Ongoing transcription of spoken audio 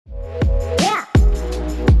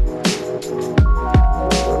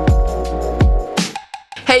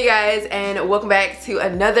Hey guys, and welcome back to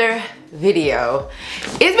another video.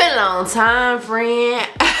 It's been a long time, friend.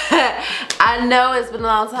 I know it's been a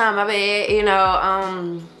long time. I bet, you know,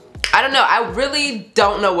 I don't know. I really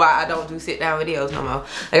don't know why I don't do sit down videos no more.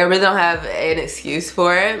 Like, I really don't have an excuse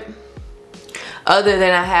for it, other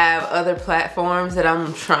than I have other platforms that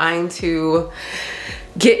I'm trying to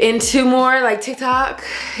get into more, like TikTok.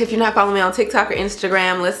 If you're not following me on TikTok or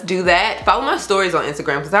Instagram, let's do that. Follow my stories on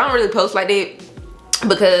Instagram, because I don't really post like that,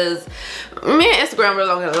 because me and Instagram really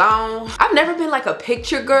don't get along. I've never been like a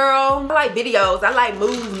picture girl. I like videos, I like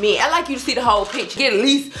movement, I like you to see the whole picture, get at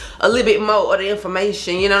least a little bit more of the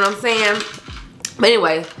information, you know what I'm saying? But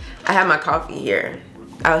anyway, I have my coffee here.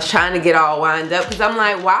 I was trying to get all wind up because I'm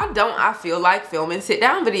like, why don't I feel like filming sit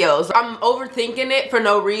down videos? I'm overthinking it for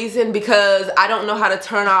no reason, because I don't know how to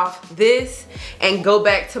turn off this and go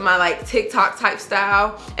back to my like TikTok type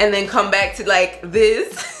style and then come back to like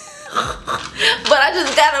this. But I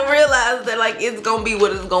just gotta realize that like it's gonna be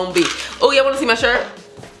what it's gonna be. Oh, y'all wanna see my shirt?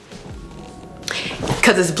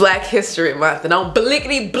 Cause it's Black History Month and I'm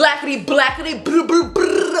blickety blackety blackety.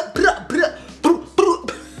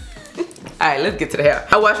 Alright, let's get to the hair.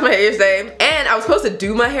 I washed my hair yesterday and I was supposed to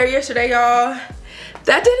do my hair yesterday, y'all.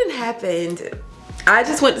 That didn't happen. I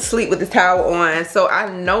just went to sleep with this towel on, so I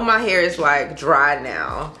know my hair is like dry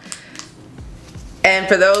now. And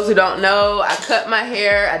for those who don't know, I cut my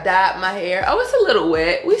hair, I dyed my hair. Oh, it's a little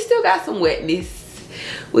wet. We still got some wetness.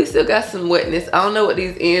 We still got some wetness. I don't know what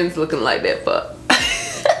these ends looking like that for.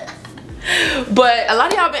 But a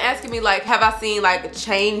lot of y'all been asking me like, have I seen like a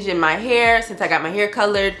change in my hair since I got my hair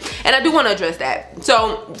colored? And I do want to address that.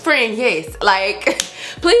 So, friend, yes, like,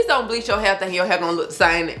 please don't bleach your hair thinking your hair gonna look the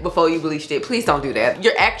same before you bleached it. Please don't do that.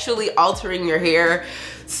 You're actually altering your hair.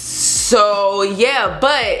 So yeah,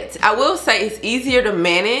 but I will say it's easier to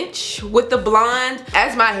manage with the blonde.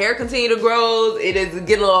 As my hair continue to grow, it is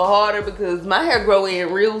getting a little harder because my hair grow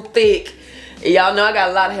in real thick. Y'all know I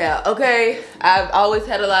got a lot of hair, okay? I've always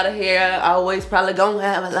had a lot of hair. I always probably gonna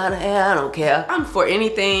have a lot of hair, I don't care. I'm for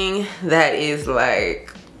anything that is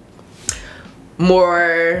like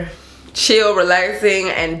more chill, relaxing,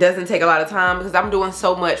 and doesn't take a lot of time, because I'm doing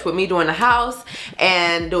so much with me doing the house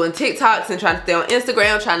and doing TikToks and trying to stay on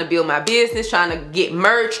Instagram, trying to build my business, trying to get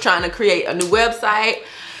merch, trying to create a new website.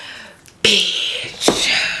 Bitch,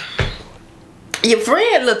 your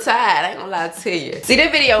friend look tired, I ain't gonna lie to you. See,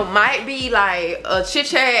 this video might be like a chit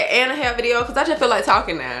chat and a hair video because I just feel like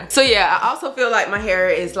talking now. So yeah, I also feel like my hair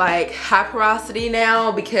is like high porosity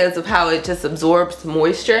now because of how it just absorbs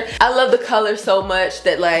moisture. I love the color so much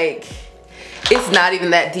that like, it's not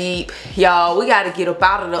even that deep. Y'all, we gotta get up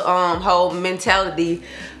out of the whole mentality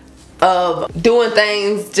of doing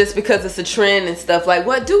things just because it's a trend and stuff. Like,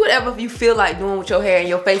 what? Do whatever you feel like doing with your hair and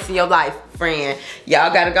your face and your life, friend.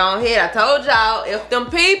 Y'all gotta go ahead. I told y'all, if them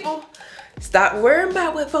people stop worrying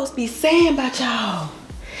about what folks be saying about y'all,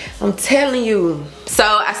 I'm telling you. So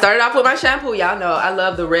I started off with my shampoo. Y'all know I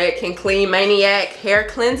love the Red Can Clean Maniac Hair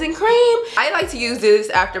Cleansing Cream. I like to use this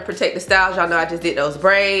after Protect the Styles. Y'all know I just did those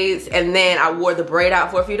braids and then I wore the braid out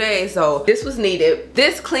for a few days. So this was needed.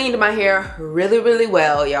 This cleaned my hair really, really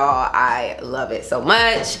well, y'all. I love it so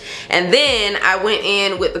much. And then I went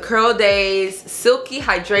in with the CurlDaze Silky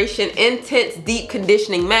Hydration Intense Deep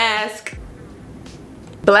Conditioning Mask.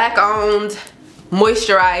 Black owned,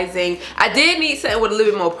 moisturizing. I did need something with a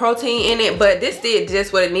little bit more protein in it, but this did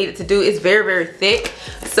just what it needed to do. It's very, very thick,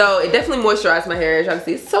 so it definitely moisturized my hair. As y'all can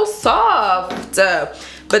see, it's so soft.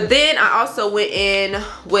 But then I also went in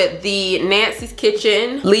with the Nancy's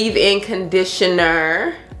Kitchen leave-in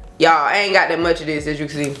conditioner. Y'all, I ain't got that much of this, as you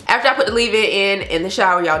can see. After I put the leave-in in the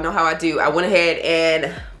shower, y'all know how I do. I went ahead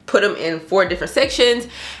and put them in 4 different sections,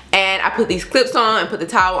 and I put these clips on and put the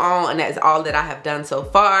towel on, and that's all that I have done so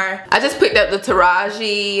far. I just picked up the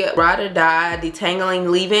Taraji Ride or Die Detangling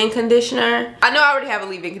Leave-In Conditioner. I know I already have a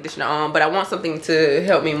leave-in conditioner on, but I want something to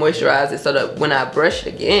help me moisturize it so that when I brush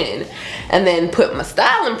it again and then put my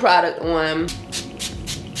styling product on,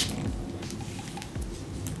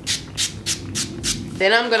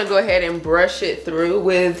 then I'm gonna go ahead and brush it through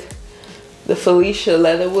with the Felicia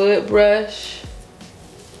Leatherwood brush.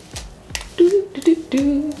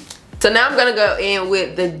 So now I'm gonna go in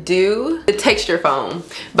with the Texture Foam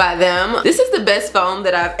by them. This is the best foam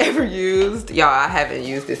that I've ever used. Y'all, I haven't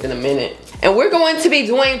used this in a minute. And we're going to be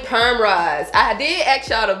doing perm rods. I did ask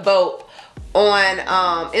y'all to vote on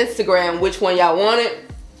Instagram which one y'all wanted.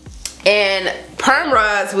 And perm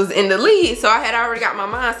rods was in the lead, so I had already got my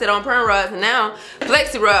mindset on perm rods, and now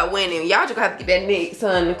flexi rod winning. Y'all just gonna have to get that next,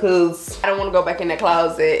 son, because I don't want to go back in that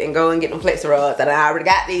closet and go and get them flexi rods. And I already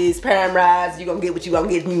got these perm rods. You gonna get what you gonna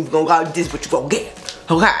get. You gonna go, this is what you gonna get.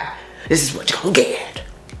 Okay, this is what you gonna get.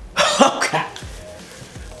 Okay.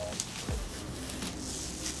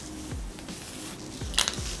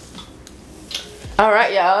 All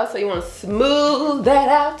right, y'all, so you want to smooth that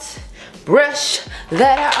out, brush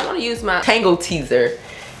that out. I'm gonna use my Tangle Teaser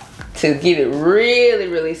to get it really,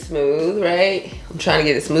 really smooth, right? I'm trying to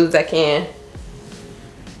get it as smooth as I can.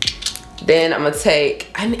 Then I'm gonna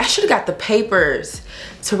take, I should have got the papers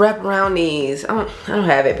to wrap around these. I don't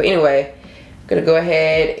have it, but anyway, I'm gonna go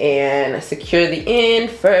ahead and secure the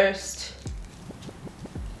end first.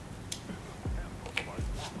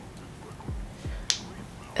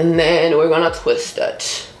 And then we're gonna twist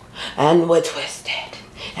it. And we're twisted.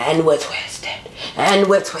 And we're twisted. And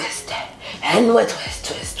we're twisted. And we're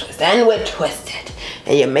twist, and we're twisted.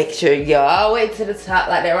 And you make sure you go all the way to the top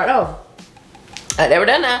like that right now. Like that, we're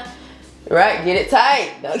done now. Right, get it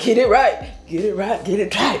tight. Now get it right. Get it right, get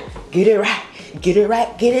it tight. Get it right, get it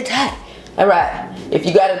right, get it tight. All right, if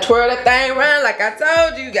you gotta twirl that thing around like I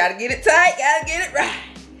told you, you gotta get it tight, gotta get it right.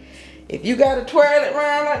 If you gotta twirl it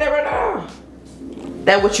around like that right now,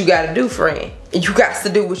 that's what you gotta do, friend. You got to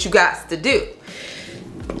do what you got to do.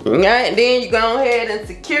 All right, and then you go ahead and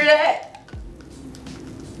secure that.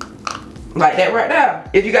 Like that right now.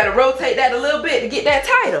 If you gotta rotate that a little bit to get that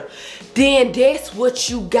tighter, then that's what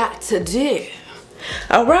you got to do.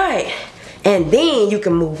 All right, and then you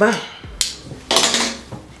can move on.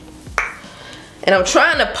 And I'm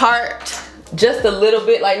trying to part just a little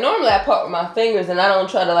bit. Like normally I part with my fingers and I don't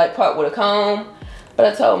try to like part with a comb. But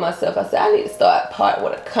I told myself, I said I need to start part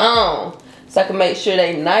with a comb so I can make sure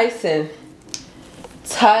they nice and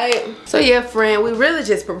tight. So yeah, friend, we really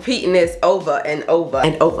just repeating this over and over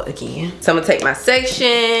and over again. So I'm gonna take my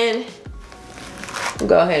section,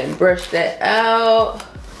 go ahead and brush that out.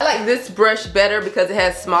 I like this brush better because it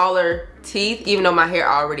has smaller teeth, even though my hair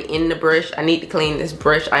already in the brush. I need to clean this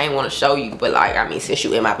brush. I ain't want to show you, but like, I mean, since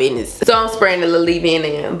you in my business. So I'm spraying a little leave-in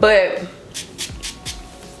in, but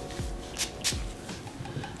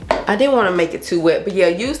I didn't want to make it too wet. But yeah,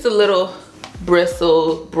 use the little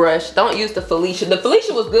bristle brush. Don't use the Felicia. The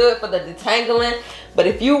Felicia was good for the detangling, but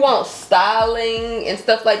if you want styling and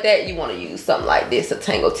stuff like that, you want to use something like this, a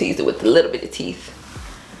Tangle Teaser with a little bit of teeth.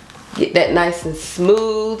 Get that nice and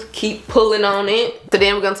smooth. Keep pulling on it. So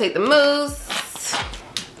then we're gonna take the mousse.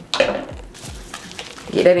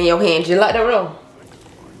 Get that in your hand. You like that roll?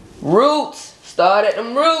 Roots. Start at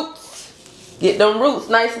them roots. Get them roots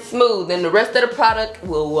nice and smooth. Then the rest of the product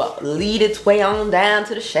will lead its way on down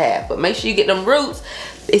to the shaft. But make sure you get them roots,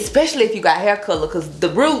 especially if you got hair color, because the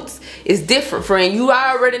roots is different, friend. You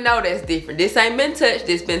already know that's different. This ain't been touched,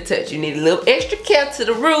 this been touched. You need a little extra care to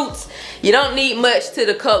the roots. You don't need much to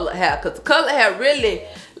the color hair, because the color hair really,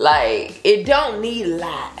 like, it don't need a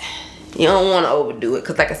lot. You don't want to overdo it,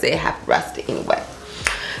 because like I said, high porosity anyway.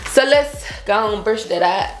 So let's go and brush that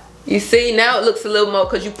out. You see, now it looks a little more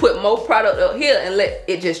because you put more product up here and let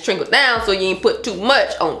it just trickle down, so you ain't put too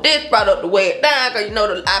much on this product to weigh it down, because you know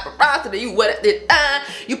the high porosity, you wet it down,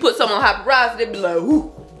 you put some on high porosity, be like,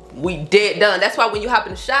 whoo, we dead done. That's why when you hop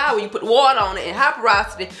in the shower, you put water on it and high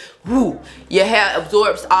porosity, whoo, your hair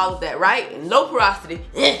absorbs all of that, right? And low porosity,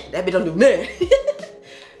 that bit don't do nothing.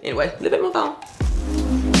 Anyway, a little bit more on.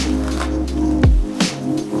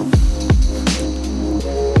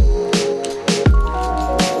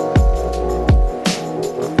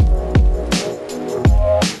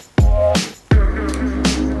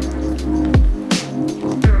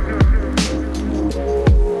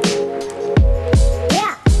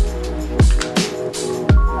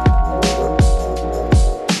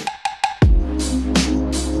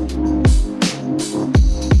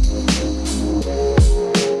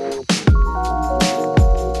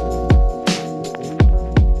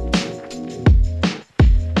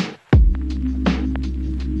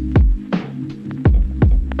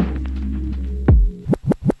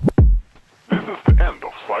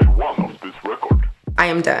 I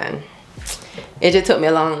am done. It just took me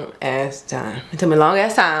a long ass time. It took me a long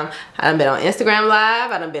ass time. I done been on Instagram Live.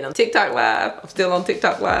 I done been on TikTok Live. I'm still on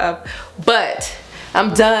TikTok Live. But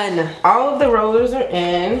I'm done. All of the rollers are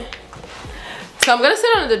in. So I'm gonna sit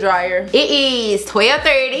under the dryer. It is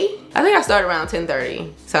 12:30. I think I started around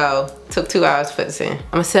 10:30. So it took 2 hours to put this in. I'm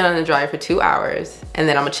gonna sit under the dryer for 2 hours. And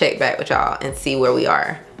then I'm gonna check back with y'all and see where we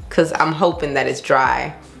are. Cause I'm hoping that it's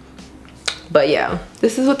dry. But yeah,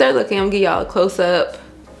 this is what they're looking. I'm gonna give y'all a close up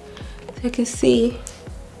so you can see.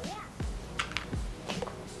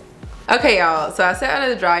 Okay, y'all, so I sat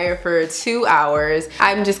under the dryer for 2 hours.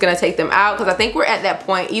 I'm just gonna take them out because I think we're at that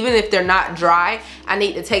point, even if they're not dry, I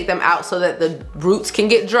need to take them out so that the roots can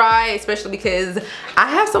get dry, especially because I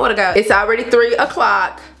have somewhere to go. It's already 3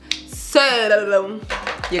 o'clock, so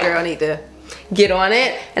your girl need to get on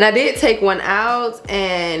it. And I did take one out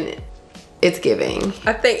and it's giving.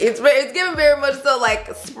 I think it's giving very much so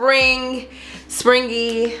like springy.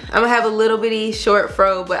 I'm gonna have a little bitty short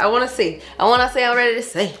fro, but I wanna see. I'm ready to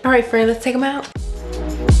see. All right, friend, let's take them out.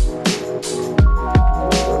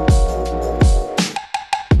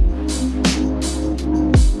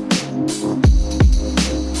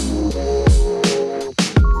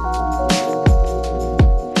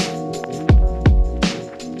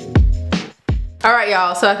 All right,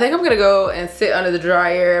 y'all, so I think I'm gonna go and sit under the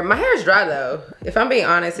dryer. My hair is dry though. If I'm being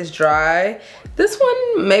honest, it's dry. This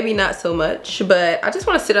one, maybe not so much, but I just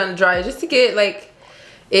wanna sit under the dryer just to get like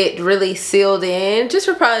it really sealed in, just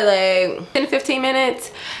for probably like 10 to 15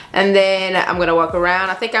 minutes. And then I'm gonna walk around.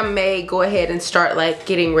 I think I may go ahead and start like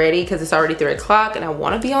getting ready because it's already 3 o'clock and I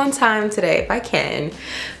wanna be on time today if I can.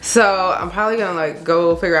 So I'm probably gonna like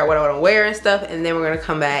go figure out what I wanna wear and stuff, and then we're gonna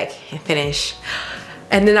come back and finish.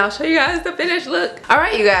 And then I'll show you guys the finished look. All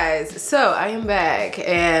right, you guys, so I am back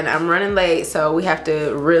and I'm running late, so we have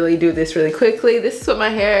to really do this really quickly. This is what my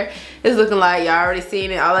hair is looking like. Y'all already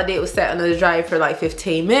seen it. All I did was sat under the dryer for like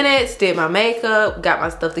 15 minutes, did my makeup, got my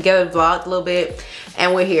stuff together, vlogged a little bit,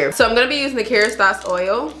 and we're here. So I'm gonna be using the CurlDaze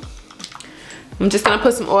oil. I'm just gonna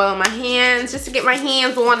put some oil on my hands just to get my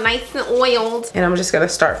hands all nice and oiled. And I'm just gonna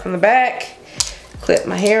start from the back, clip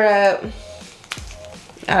my hair up,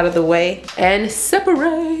 out of the way, and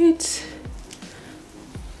separate.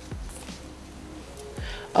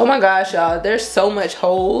 Oh my gosh, y'all, there's so much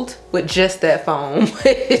hold with just that foam.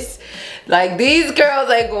 It's like these curls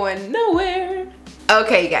ain't going nowhere.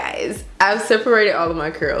 Okay guys, I've separated all of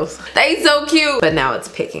my curls. They so cute, but now it's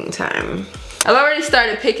picking time. I've already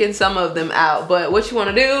started picking some of them out, but what you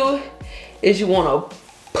want to do is you want to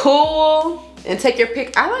pull and take your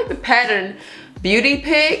pick. I like the pattern beauty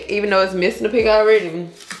pick, even though it's missing the pick already.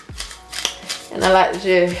 And I like to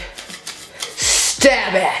just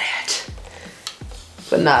stab at it.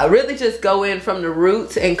 But nah, really just go in from the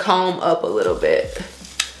roots and comb up a little bit.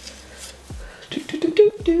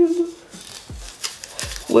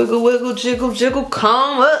 Wiggle, wiggle, jiggle, jiggle,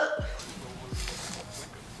 comb up.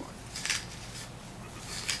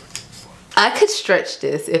 I could stretch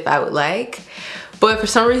this if I would like, but for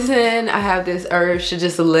some reason I have this urge to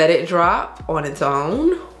just let it drop on its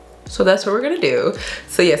own. So that's what we're gonna do.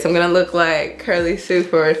 So yes, I'm gonna look like Curly Sue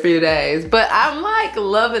for a few days, but I'm like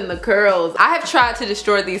loving the curls. I have tried to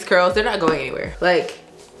destroy these curls. They're not going anywhere. Like,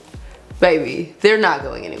 baby, they're not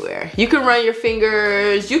going anywhere. You can run your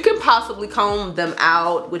fingers. You can possibly comb them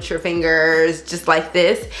out with your fingers just like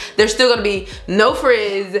this. They're still gonna be no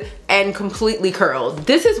frizz and completely curled.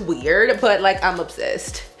 This is weird, but like I'm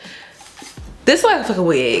obsessed. This looks like a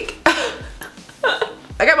wig.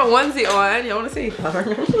 I got my onesie on. Y'all wanna see?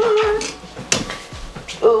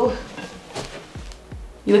 Ooh.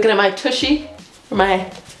 You looking at my tushy or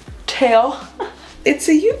my tail? It's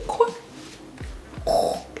a unicorn.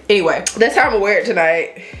 Anyway, that's how I'm gonna wear it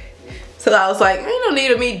tonight. So I was like, ain't no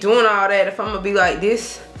need of me doing all that if I'm gonna be like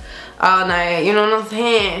this all night, you know what I'm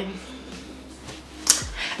saying?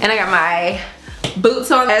 And I got my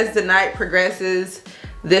boots on. As the night progresses,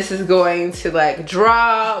 this is going to like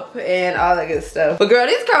drop and all that good stuff. But girl,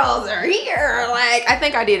 these curls are here. Like, I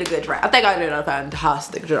think I did a good job. I think I did a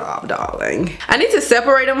fantastic job, darling. I need to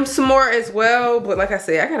separate them some more as well, but like I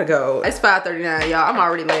said, I gotta go. It's 5:39, y'all. I'm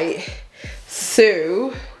already late.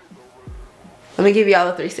 So, let me give y'all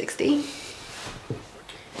a 360.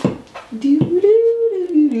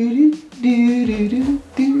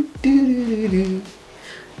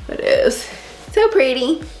 It is so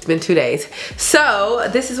pretty. It's been 2 days. So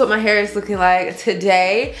this is what my hair is looking like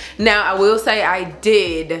today. Now I will say I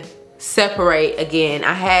did separate again.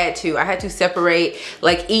 I had to separate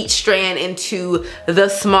like each strand into the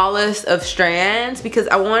smallest of strands because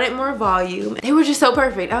I wanted more volume. They were just so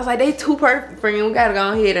perfect. I was like, they too perfect for me. We gotta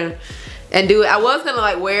go ahead and do it. I was gonna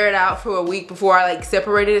like wear it out for a week before I like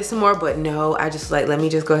separated it some more, but no, I just like, let me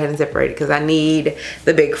just go ahead and separate it because I need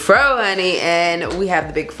the big fro, honey, and we have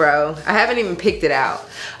the big fro. I haven't even picked it out.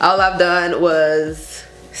 All I've done was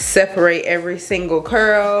separate every single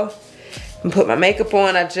curl and put my makeup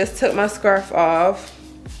on. I just took my scarf off.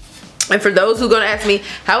 And for those who gonna ask me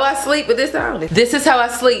how I sleep with this on, this is how I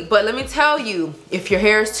sleep. But let me tell you, if your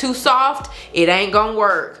hair is too soft, it ain't gonna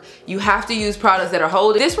work. You have to use products that are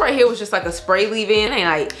holding. This right here was just like a spray leave-in, ain't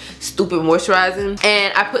like stupid moisturizing.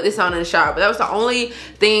 And I put this on in the shower, but that was the only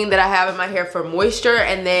thing that I have in my hair for moisture.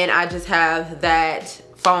 And then I just have that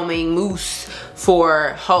foaming mousse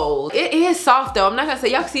for hold. It is soft though. I'm not gonna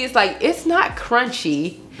say, y'all can see it's like, it's not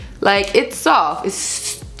crunchy. Like, it's soft. It's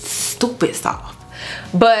stupid soft.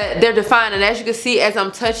 but they're defined, and as you can see, as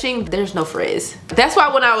I'm touching, there's no frizz. That's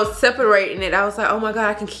why when I was separating it, I was like, oh my god,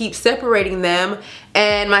 I can keep separating them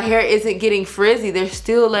and my hair isn't getting frizzy. They're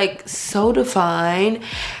still like so defined.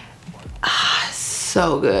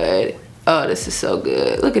 So good. Oh, this is so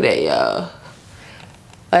good. Look at that, y'all.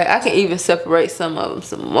 Like, I can even separate some of them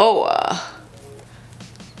some more.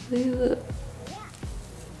 Look.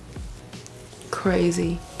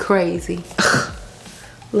 Crazy, crazy.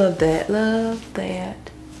 Love that, love that.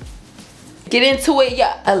 Get into it,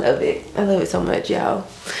 y'all. I love it. I love it so much, y'all.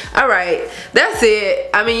 All right, that's it.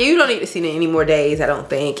 I mean, you don't need to see it any more days, I don't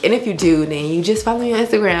think. And if you do, then you just follow me on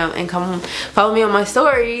Instagram and come follow me on my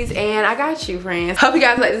stories, and I got you, friends. Hope you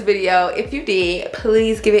guys liked this video. If you did,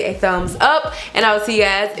 please give it a thumbs up, and I will see you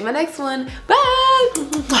guys in my next one.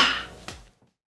 Bye.